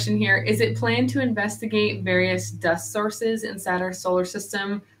see a question here. Is it planned to investigate various dust sources inside our solar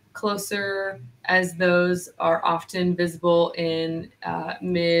system closer, as those are often visible in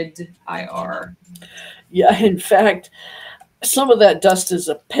mid-IR? Yeah, in fact, some of that dust is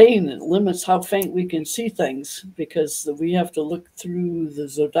a pain. It limits how faint we can see things because we have to look through the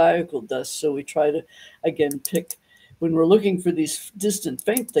zodiacal dust. So we try to, again, pick, when we're looking for these distant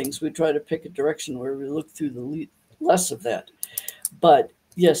faint things, we try to pick a direction where we look through the less of that. But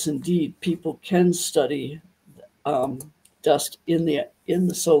yes, indeed, people can study dust in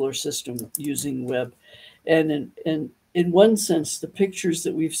the solar system using Webb. And in one sense, the pictures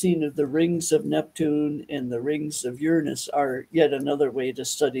that we've seen of the rings of Neptune and the rings of Uranus are yet another way to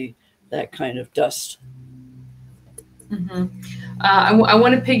study that kind of dust. Mm-hmm. I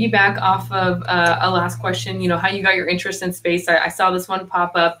want to piggyback off of a last question, how you got your interest in space. I saw this one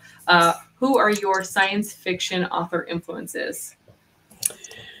pop up. Who are your science fiction author influences?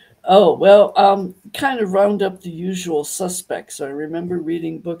 Oh, well, kind of round up the usual suspects. I remember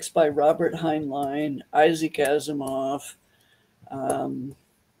reading books by Robert Heinlein, Isaac Asimov.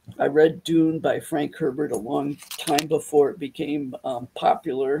 I read Dune by Frank Herbert a long time before it became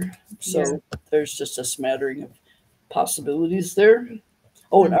popular. So there's just a smattering of possibilities there.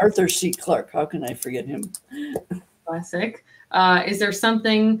 Oh, and Arthur C. Clarke. How can I forget him? Classic. Is there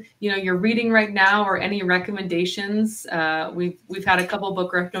something you're reading right now, or any recommendations? We've had a couple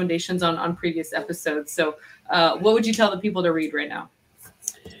book recommendations on previous episodes. So, what would you tell the people to read right now?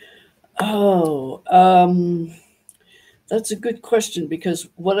 Oh, that's a good question, because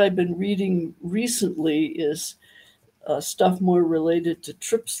what I've been reading recently is stuff more related to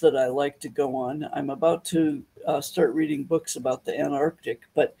trips that I like to go on. I'm about to start reading books about the Antarctic,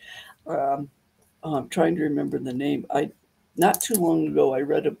 but I'm trying to remember the name. Not too long ago, I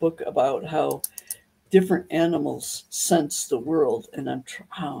read a book about how different animals sense the world, and I'm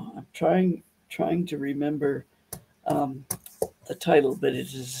trying to remember the title, but it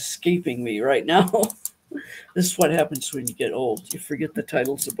is escaping me right now. This is what happens when you get old. You forget the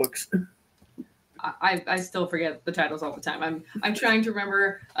titles of books. I still forget the titles all the time. I'm trying to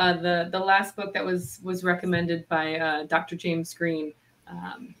remember the last book that was recommended by Dr. James Green,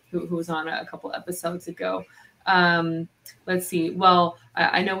 who was on a couple episodes ago. Let's see. Well,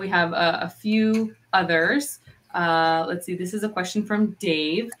 I know we have a few others. Let's see. This is a question from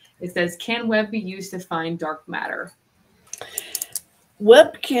Dave. It says, can Webb be used to find dark matter?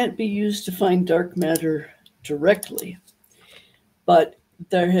 Webb can't be used to find dark matter directly, but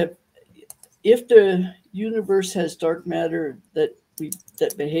if the universe has dark matter that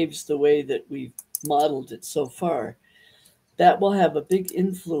behaves the way that we've modeled it so far, that will have a big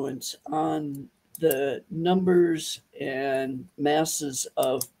influence on the numbers and masses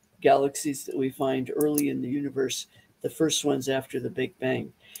of galaxies that we find early in the universe, the first ones after the Big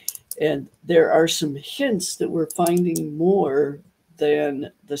Bang. And there are some hints that we're finding more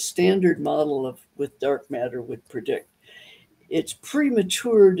than the standard model with dark matter would predict. It's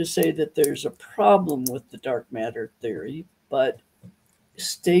premature to say that there's a problem with the dark matter theory, but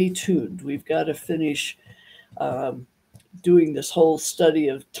stay tuned. We've got to finish doing this whole study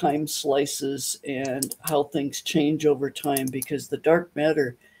of time slices and how things change over time, because the dark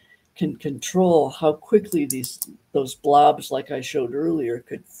matter can control how quickly those blobs, like I showed earlier,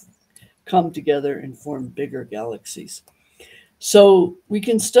 could come together and form bigger galaxies. So we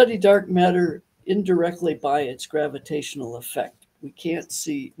can study dark matter indirectly by its gravitational effect.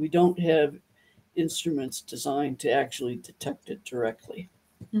 We don't have instruments designed to actually detect it directly.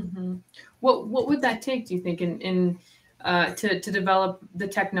 Mm-hmm. What would that take, do you think, to develop the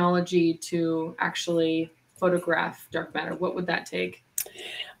technology to actually photograph dark matter? What would that take?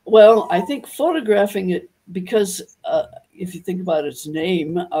 Well, I think photographing it, because if you think about its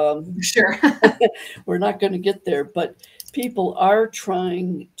name, sure, we're not going to get there, but people are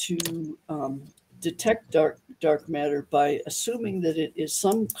trying to detect dark matter by assuming that it is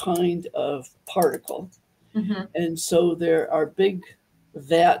some kind of particle. Mm-hmm. And so there are big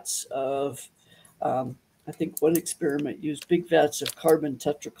vats of, I think one experiment used big vats of carbon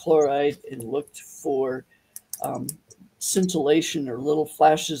tetrachloride and looked for scintillation or little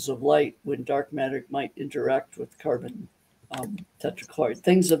flashes of light when dark matter might interact with carbon tetrachloride,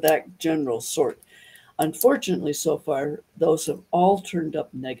 things of that general sort. Unfortunately, so far, those have all turned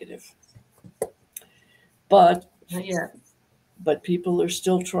up negative. But not yet. But people are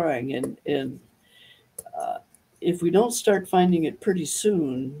still trying, and if we don't start finding it pretty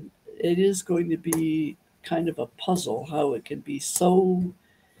soon, it is going to be kind of a puzzle how it can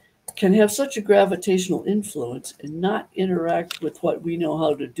have such a gravitational influence and not interact with what we know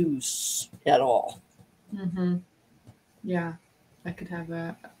how to do at all. Mm-hmm. Yeah, that could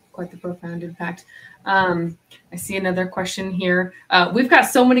have quite the profound impact. I see another question here. We've got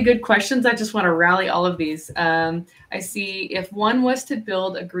so many good questions. I just want to rally all of these. I see, if one was to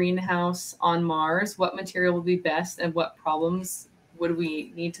build a greenhouse on Mars, what material would be best and what problems would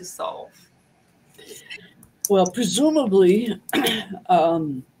we need to solve? Well, presumably,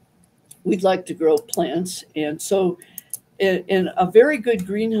 we'd like to grow plants. And so in a very good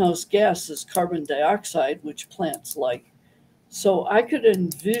greenhouse gas is carbon dioxide, which plants like. So I could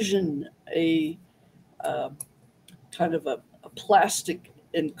envision a kind of a plastic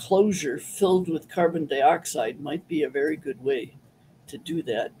enclosure filled with carbon dioxide might be a very good way to do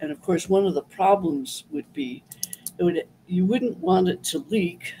that. And of course, one of the problems would be you wouldn't want it to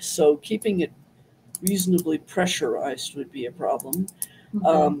leak, so keeping it reasonably pressurized would be a problem.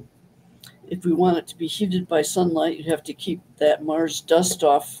 Mm-hmm. If we want it to be heated by sunlight, you'd have to keep that Mars dust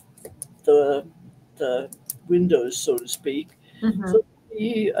off the windows, so to speak. Mm-hmm. So there'd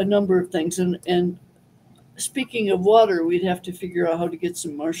be a number of things. And speaking of water, we'd have to figure out how to get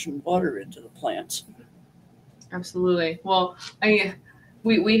some Martian water into the plants. Absolutely. Well,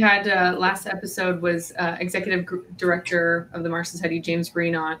 we had last episode was executive director of the Mars Society, James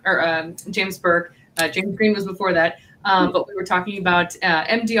Green James Burke. James Green was before that. But we were talking about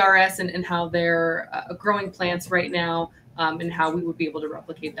MDRS and how they're growing plants right now, and how we would be able to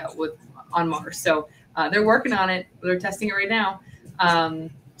replicate that on Mars. So they're working on it. They're testing it right now.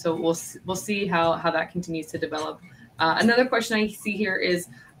 So we'll see how that continues to develop. Another question I see here is,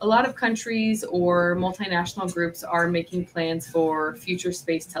 a lot of countries or multinational groups are making plans for future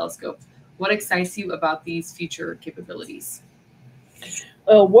space telescope. What excites you about these future capabilities?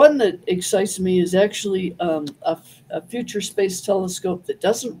 One that excites me is actually a future space telescope that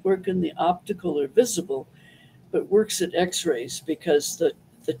doesn't work in the optical or visible, but works at X-rays, because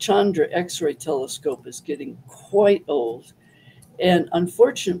the Chandra X-ray telescope is getting quite old. And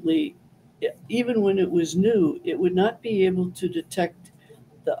unfortunately, even when it was new, it would not be able to detect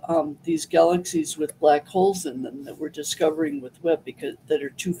these galaxies with black holes in them that we're discovering with Webb, that are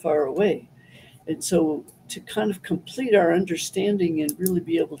too far away. And so to kind of complete our understanding and really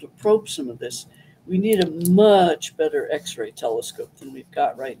be able to probe some of this, we need a much better X-ray telescope than we've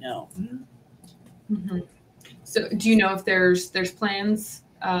got right now. Mm-hmm. So do you know if there's plans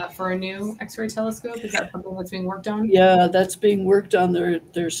for a new X-ray telescope? Is that something that's being worked on? Yeah, that's being worked on.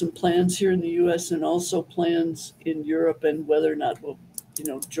 There's some plans here in the U.S. and also plans in Europe, and whether or not we'll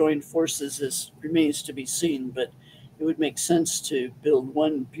join forces remains to be seen. But it would make sense to build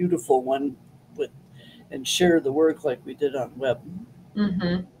one beautiful one and share the work like we did on Webb.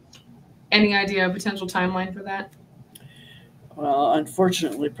 Mm-hmm. Any idea of potential timeline for that?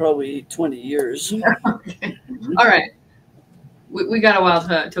 Unfortunately, probably 20 years. Okay. All right. We got a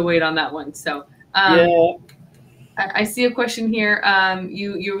while to wait on that one. So yeah. I see a question here.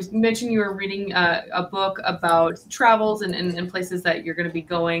 You mentioned you were reading a book about travels and places that you're going to be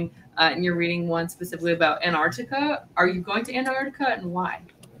going, and you're reading one specifically about Antarctica. Are you going to Antarctica, and why?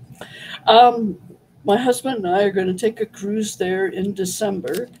 My husband and I are going to take a cruise there in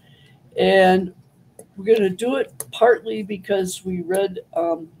December, and we're going to do it partly because we read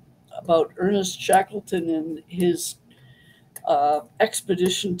about Ernest Shackleton and his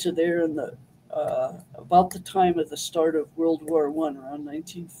expedition to there in the about the time of the start of World War I, around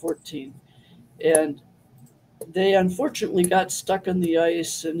 1914, and they unfortunately got stuck on the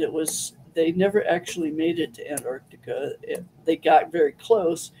ice, and they never actually made it to Antarctica. They got very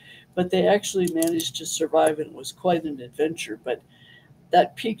close, but they actually managed to survive, and it was quite an adventure. But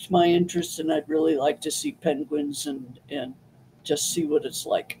that piqued my interest, and I'd really like to see penguins and just see what it's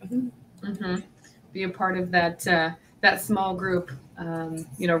like. Mm-hmm. Be a part of that small group,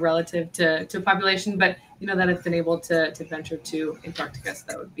 relative to population, but that have been able to venture to Antarctica. So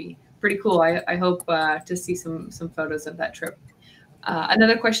that would be pretty cool. I hope to see some photos of that trip.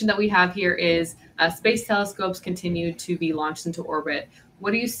 Another question that we have here is space telescopes continue to be launched into orbit.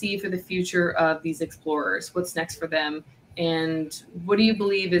 What do you see for the future of these explorers? What's next for them? And what do you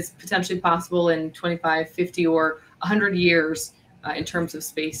believe is potentially possible in 25, 50, or 100 years in terms of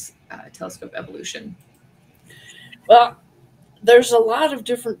space telescope evolution? Well, there's a lot of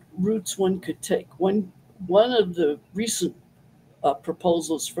different routes one could take. One of the recent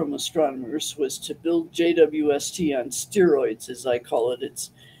proposals from astronomers was to build JWST on steroids, as I call it.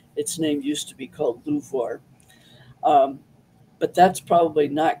 Its name used to be called LUVOIR. But that's probably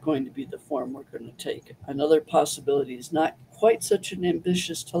not going to be the form we're going to take. Another possibility is not quite such an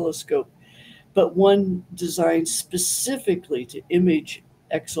ambitious telescope, but one designed specifically to image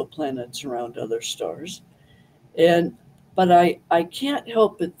exoplanets around other stars. But I can't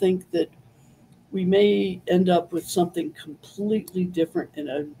help but think that we may end up with something completely different and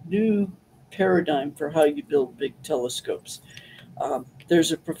a new paradigm for how you build big telescopes.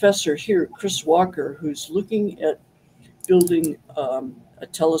 There's a professor here, Chris Walker, who's looking at building a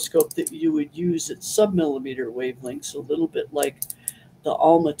telescope that you would use at submillimeter wavelengths, a little bit like the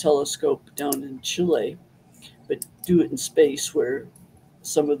ALMA telescope down in Chile, but do it in space where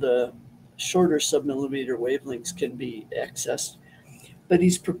some of the shorter submillimeter wavelengths can be accessed. But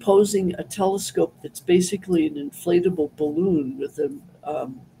he's proposing a telescope that's basically an inflatable balloon with an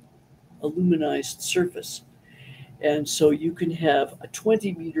aluminized surface. And so you can have a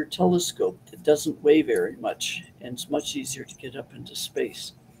 20-meter telescope that doesn't weigh very much, and it's much easier to get up into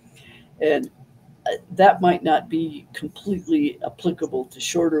space. And that might not be completely applicable to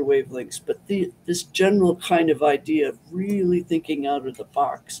shorter wavelengths, but this general kind of idea of really thinking out of the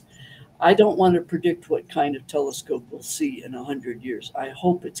box. I don't want to predict what kind of telescope we'll see in 100 years. I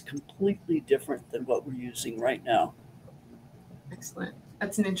hope it's completely different than what we're using right now. Excellent.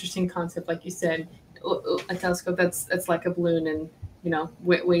 That's an interesting concept, like you said. A telescope that's like a balloon and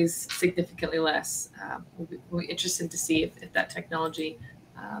weighs significantly less. We'll be interested to see if that technology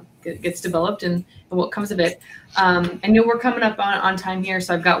gets developed and what comes of it. I know we're coming up on time here,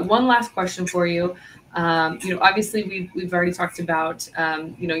 so I've got one last question for you. Obviously we've already talked about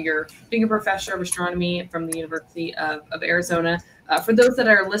you're being a professor of astronomy from the University of Arizona. For those that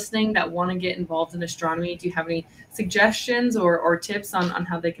are listening that want to get involved in astronomy, do you have any suggestions or tips on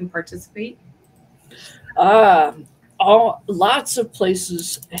how they can participate? Lots of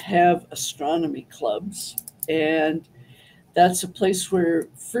places have astronomy clubs, and that's a place where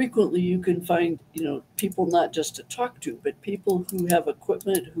frequently you can find, people not just to talk to, but people who have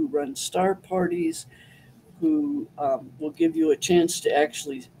equipment, who run star parties, who will give you a chance to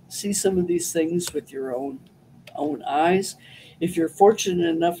actually see some of these things with your own eyes. If you're fortunate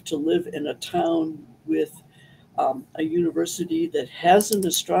enough to live in a town with a university that has an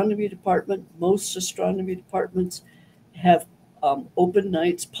astronomy department, most astronomy departments have open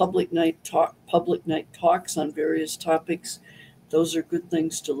nights, public night talks on various topics. Those are good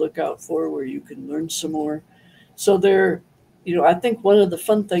things to look out for, where you can learn some more. So I think one of the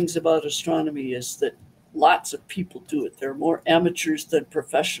fun things about astronomy is that lots of people do it. There are more amateurs than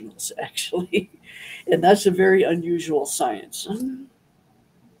professionals, actually, and that's a very unusual science.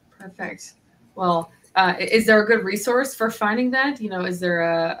 Perfect. Well, is there a good resource for finding that? Is there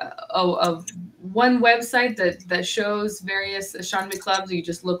a one website that shows various astronomy clubs, or you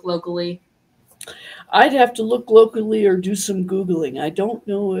just look locally? I'd have to look locally or do some Googling. I don't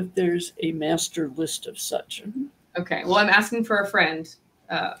know if there's a master list of such. Okay. Well, I'm asking for a friend,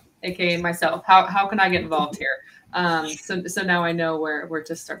 aka myself. How can I get involved here? So now I know where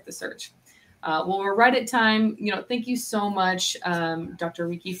to start the search. Well, we're right at time. Thank you so much, Dr.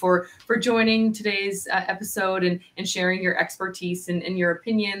 Rieke, for joining today's episode and sharing your expertise and your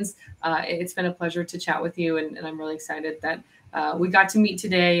opinions. It's been a pleasure to chat with you, and I'm really excited that we got to meet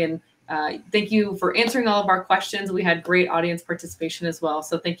today. And thank you for answering all of our questions. We had great audience participation as well.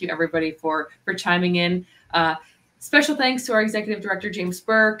 So thank you, everybody, for chiming in. Special thanks to our Executive Director, James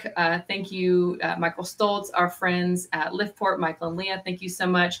Burke. Thank you, Michael Stoltz, our friends at Liftport, Michael and Leah. Thank you so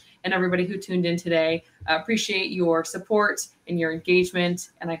much. And everybody who tuned in today. Appreciate your support and your engagement.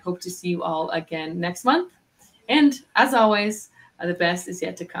 And I hope to see you all again next month. And as always, the best is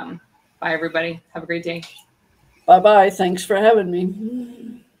yet to come. Bye, everybody. Have a great day. Bye-bye. Thanks for having me.